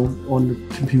might go on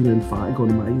the computer and go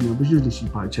to my email, but usually she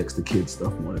probably checks the kids'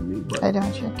 stuff more than me. But I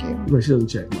don't check you. But she doesn't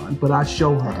check mine. But I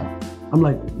show her. I'm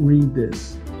like, read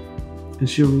this. And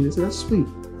she'll read it. So that's sweet.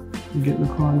 You get in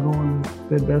the car and go on to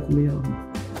bed Bethany.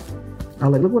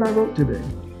 I'm like, look what I wrote today.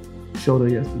 Showed her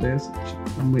yesterday.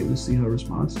 I'm waiting to see her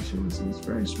response. And she was, it's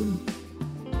very sweet.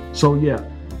 So yeah,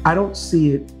 I don't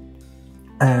see it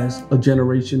as a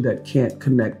generation that can't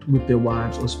connect with their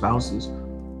wives or spouses.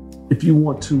 If you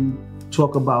want to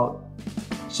talk about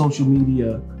social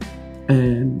media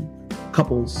and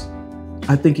couples,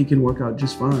 I think it can work out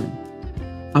just fine.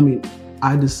 I mean,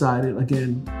 I decided,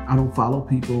 again, I don't follow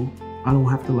people. I don't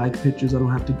have to like pictures. I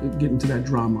don't have to get into that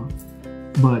drama.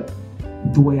 But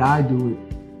the way I do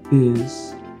it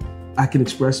is I can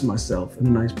express myself in a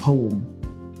nice poem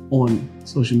on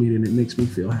social media, and it makes me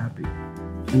feel happy.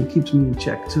 And it keeps me in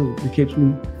check too.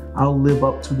 I'll live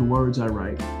up to the words I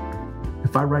write.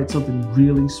 If I write something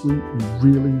really sweet and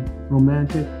really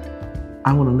romantic,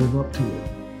 I want to live up to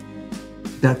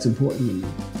it. That's important to me.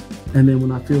 And then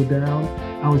when I feel down,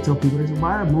 I always tell people, they say,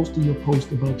 why are most of your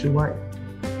posts about your wife?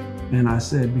 And I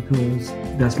said, because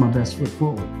that's my best foot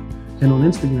forward. And on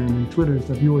Instagram and Twitter and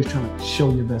stuff, you're always trying to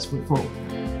show your best foot forward.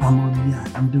 I'm on the yacht,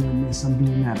 I'm doing this, I'm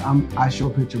doing that. I show a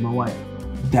picture of my wife.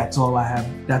 That's all I have.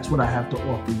 That's what I have to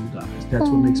offer you guys. That's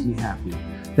what makes me happy.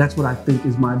 That's what I think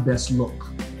is my best look.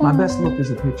 My best look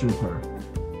is a picture of her.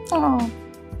 Oh,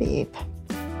 babe,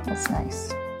 that's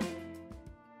nice.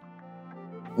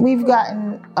 We've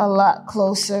gotten a lot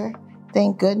closer,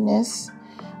 thank goodness.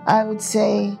 I would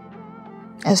say,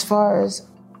 as far as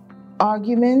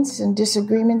arguments and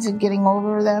disagreements and getting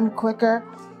over them quicker,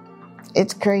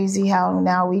 it's crazy how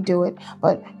now we do it.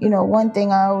 But, one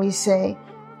thing I always say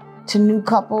to new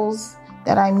couples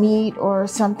that I meet or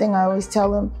something, I always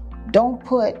tell them, don't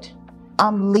put,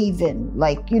 I'm leaving.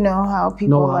 Like, how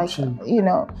people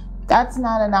that's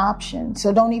not an option.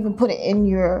 So don't even put it in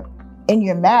your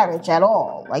marriage at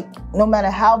all. Like, no matter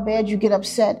how bad you get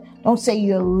upset, don't say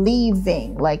you're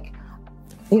leaving. Like,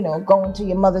 going to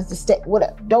your mother's estate,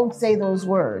 whatever. Don't say those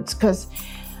words, because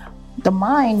the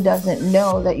mind doesn't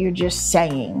know that you're just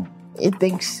saying. It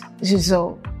thinks,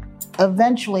 so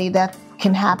eventually that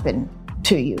can happen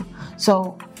to you.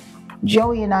 So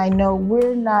Joey and I know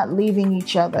we're not leaving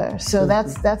each other. So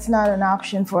that's not an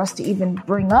option for us to even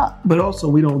bring up. But also,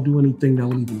 we don't do anything that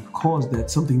would even cause that,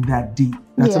 something that deep.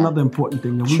 That's another important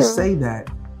thing. Now, we say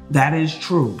that is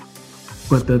true.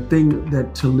 But the thing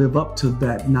that to live up to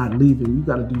that, not leaving,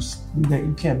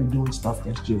 you can't be doing stuff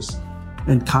that's just,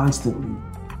 and constantly.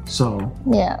 So.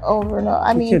 Yeah, over and over.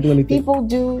 I mean, people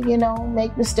do,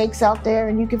 make mistakes out there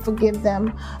and you can forgive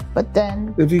them. But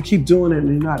then. If you keep doing it and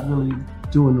you're not really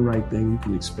doing the right thing, you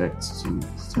can expect some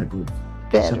type of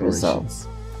bad separation. Results.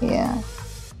 Yeah.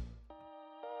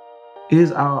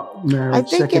 Is our marriage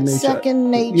second nature? Second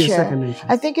nature. Yeah, second nature.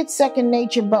 I think it's second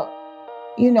nature, but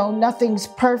nothing's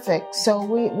perfect. So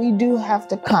we do have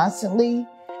to constantly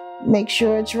make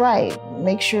sure it's right,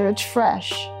 make sure it's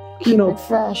fresh, keep it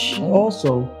fresh.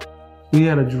 Also, we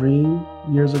had a dream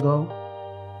years ago,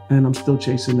 And I'm still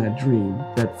chasing that dream.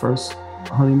 That first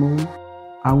honeymoon,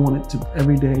 I want it to,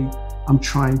 every day, I'm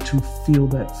trying to feel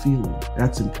that feeling.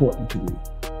 That's important to me.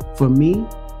 For me,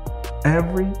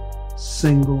 every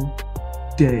single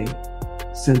day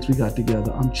since we got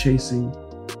together, I'm chasing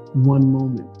one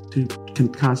moment to can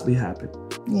constantly happen.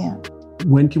 Yeah.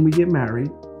 When can we get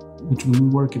married, which we're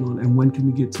working on, and when can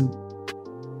we get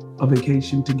to a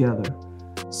vacation together?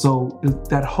 So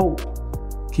that hope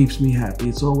keeps me happy.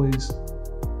 It's always,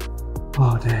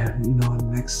 oh damn, in the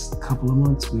next couple of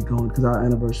months we're going, because our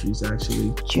anniversary is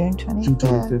actually June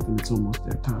 25th, and it's almost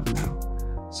that time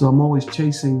now. So I'm always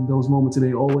chasing those moments, and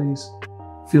they always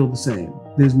feel the same.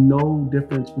 There's no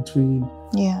difference between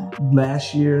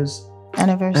last year's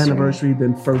anniversary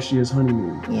than first year's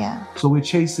honeymoon. Yeah. So we're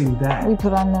chasing that. We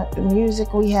put on the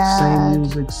music we had. Same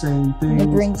music, same things. It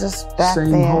brings us back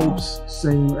same there. hopes,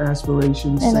 same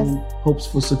aspirations, And same hopes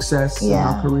for success in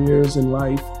our careers and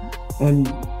life. And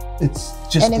it's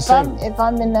just and the same. if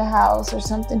I'm in the house or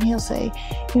something, he'll say,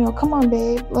 come on,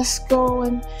 babe, let's go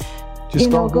and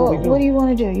go. What do you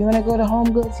want to do? You want to go to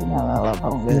Home Goods? I love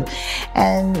Home Goods. Yeah.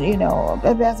 And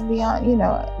Bed Bath & Beyond.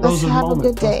 Let's have a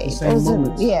good day. That's the same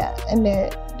moments. And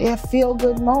they're feel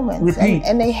good moments. Repeat.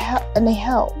 And they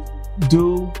help.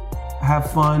 Do have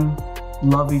fun,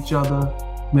 love each other,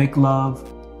 make love,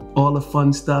 all the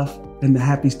fun stuff and the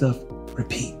happy stuff.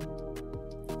 Repeat.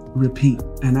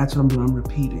 And that's what I'm doing. I'm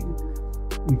repeating.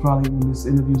 We probably, when this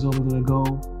interview's over, gonna go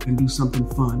and do something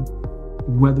fun,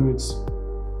 whether it's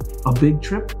a big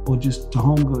trip or just to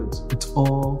Home Goods. It's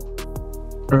all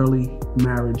early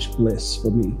marriage bliss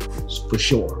for me, for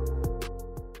sure.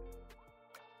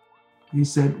 He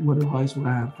said, what advice would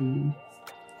I have for you?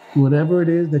 Whatever it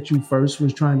is that you first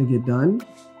was trying to get done,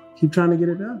 keep trying to get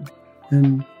it done.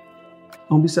 And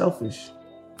don't be selfish.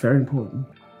 Very important.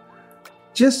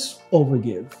 Just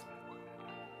overgive.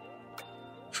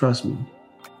 Trust me.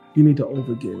 You need to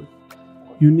overgive.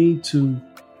 You need to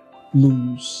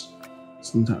lose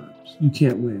sometimes. You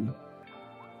can't win.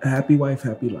 A happy wife,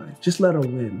 happy life. Just let her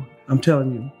win. I'm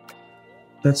telling you,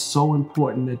 that's so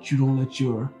important that you don't let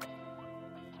your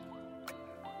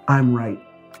I'm right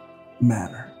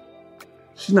matter.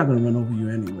 She's not gonna run over you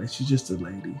anyway. She's just a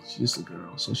lady. She's just a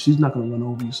girl. So she's not gonna run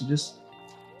over you. So just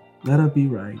let her be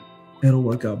right. It'll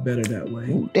work out better that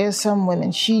way. There's some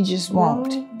women, she just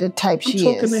won't. The type she is.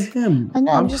 I'm talking to him. I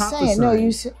know, I'm just saying. No,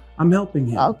 you said. I'm helping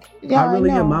him. Okay. Yeah, I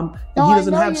really am. He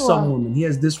doesn't have some woman. He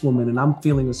has this woman, and I'm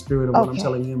feeling the spirit of what I'm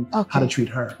telling him how to treat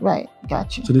her. Right,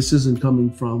 gotcha. So this isn't coming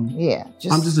from,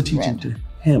 I'm just a teacher to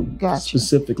him. Gotcha.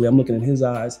 Specifically, I'm looking in his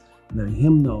eyes and letting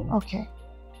him know. Okay.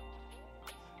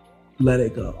 Let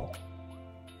it go.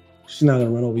 She's not gonna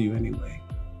run over you anyway.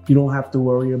 You don't have to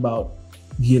worry about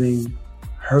getting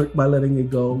hurt by letting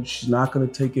it go. She's not gonna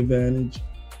take advantage.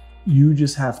 You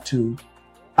just have to.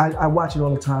 I watch it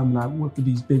all the time when I work with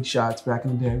these big shots back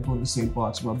in the day, going to St.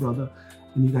 Bart's with my brother,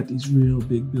 and you got these real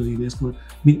big billionaires coming,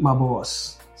 meet my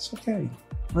boss. It's okay,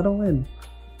 let her win.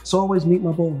 It's always meet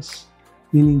my boss,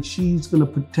 meaning she's gonna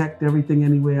protect everything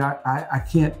anyway. I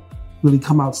can't really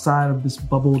come outside of this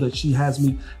bubble that she has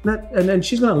me. And then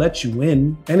she's gonna let you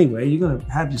win anyway. You're gonna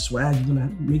have your swag, you're gonna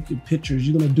make your pictures,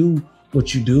 you're gonna do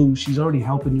what you do. She's already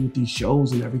helping you with these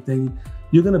shows and everything.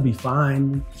 You're gonna be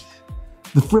fine.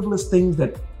 The frivolous things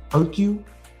that hurt you,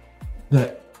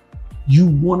 that you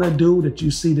wanna do, that you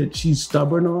see that she's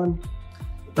stubborn on,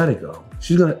 let it go.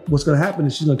 What's gonna happen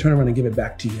is she's gonna turn around and give it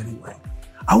back to you anyway.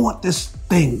 I want this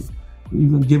thing.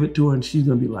 You're gonna give it to her and she's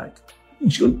gonna be like,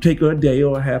 she's gonna take her a day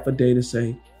or a half a day to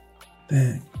say,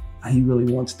 dang, he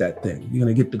really wants that thing. You're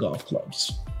gonna get the golf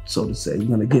clubs, so to say. You're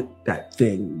gonna get that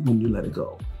thing when you let it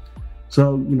go.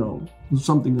 So, it was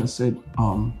something I said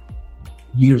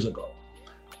years ago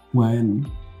when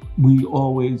we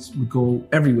always would go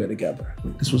everywhere together.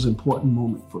 This was an important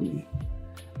moment for me.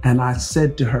 And I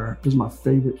said to her, this is my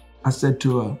favorite, I said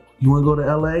to her, you wanna go to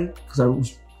LA? Because I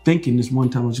was thinking this one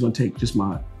time I was gonna take just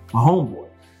my homeboy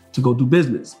to go do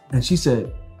business. And she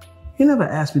said, you never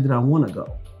asked me that I wanna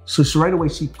go. So right away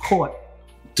she caught,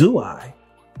 do I?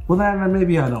 Well, then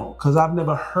maybe I don't, because I've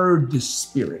never heard this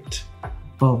spirit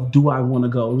of do I wanna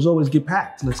go? It was always get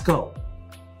packed, let's go.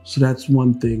 So that's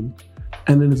one thing.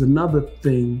 And then there's another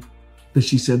thing that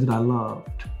she said that I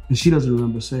loved. And she doesn't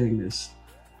remember saying this.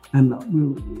 And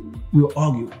we were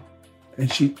arguing.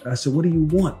 And I said, what do you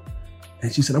want?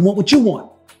 And she said, I want what you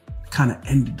want. Kind of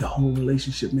ended the whole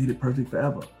relationship, made it perfect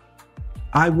forever.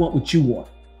 I want what you want.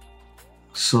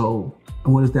 So,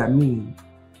 and what does that mean?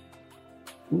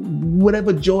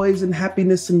 Whatever joys and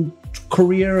happiness and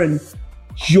career and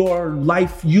your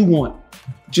life you want,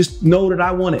 just know that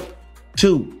I want it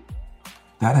too.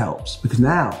 That helps, because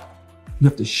now you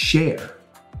have to share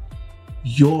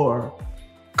your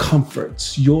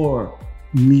comforts, your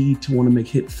need to want to make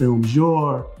hit films,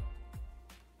 your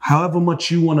however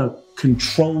much you want to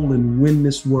control and win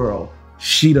this world,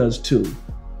 she does too.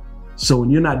 So when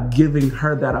you're not giving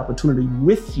her that opportunity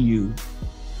with you,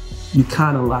 you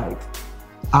kind of like,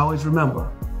 I always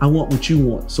remember, I want what you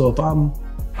want. So if I'm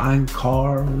buying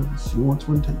cars, she wants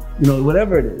one too. You know,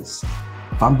 whatever it is.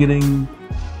 If I'm getting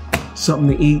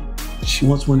something to eat, she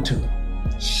wants one too.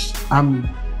 I'm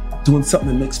doing something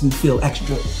that makes me feel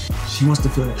extra, she wants to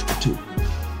feel extra too.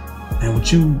 And when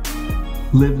you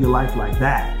live your life like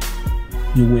that,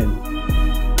 you win.